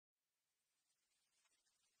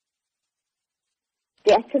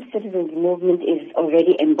The Active Citizens Movement is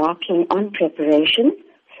already embarking on preparation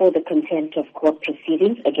for the contempt of court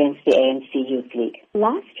proceedings against the ANC Youth League.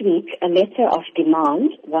 Last week, a letter of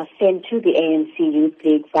demand was sent to the ANC Youth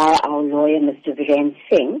League via our lawyer, Mr. Viren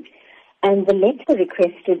Singh, and the letter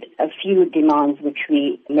requested a few demands which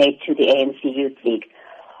we made to the ANC Youth League.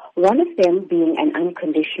 One of them being an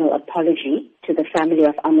unconditional apology to the family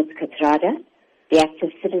of Kathrada, the Active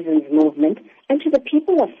Citizens Movement, and to the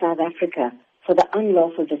people of South Africa for the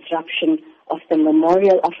unlawful disruption of the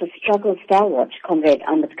memorial of a struggle stalwart, Comrade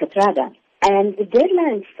Kathrada. And the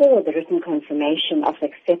deadline for the written confirmation of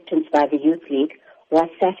acceptance by the Youth League was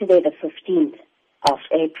Saturday the 15th of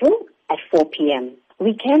April at 4 p.m.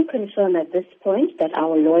 We can confirm at this point that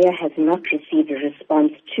our lawyer has not received a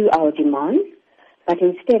response to our demands, but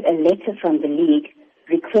instead a letter from the League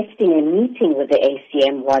requesting a meeting with the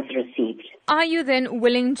ACM was received. Are you then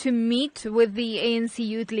willing to meet with the ANC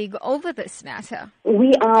Youth League over this matter?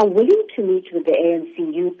 We are willing to meet with the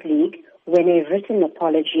ANC Youth League when a written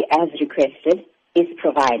apology as requested is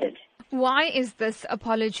provided. Why is this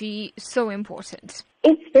apology so important?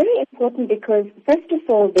 It's very important because, first of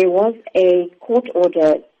all, there was a court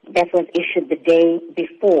order that was issued the day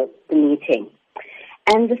before the meeting.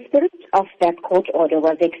 And the spirit of that court order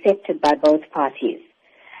was accepted by both parties.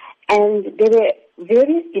 And there were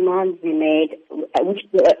various demands we made, which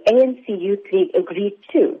the ANC Youth League agreed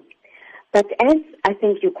to. But as I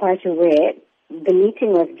think you're quite aware, the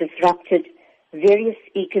meeting was disrupted. Various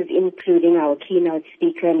speakers, including our keynote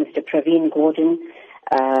speaker, Mr. Praveen Gordon,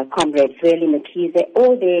 Comrade Zweli Mkhize,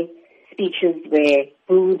 all their speeches were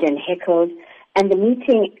booed and heckled, and the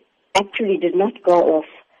meeting actually did not go off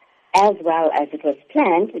as well as it was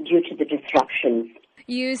planned due to the disruptions.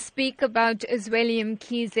 You speak about Zweli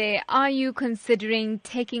Mkhize. Are you considering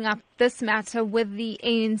taking up this matter with the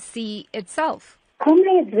ANC itself?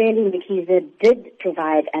 Comrade Zweli Mkhize did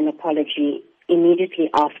provide an apology immediately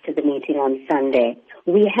after the meeting on Sunday.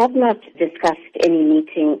 We have not discussed any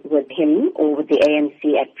meeting with him or with the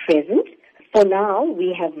ANC at present. For now,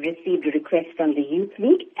 we have received a request from the Youth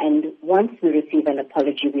League, and once we receive an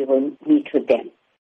apology, we will meet with them.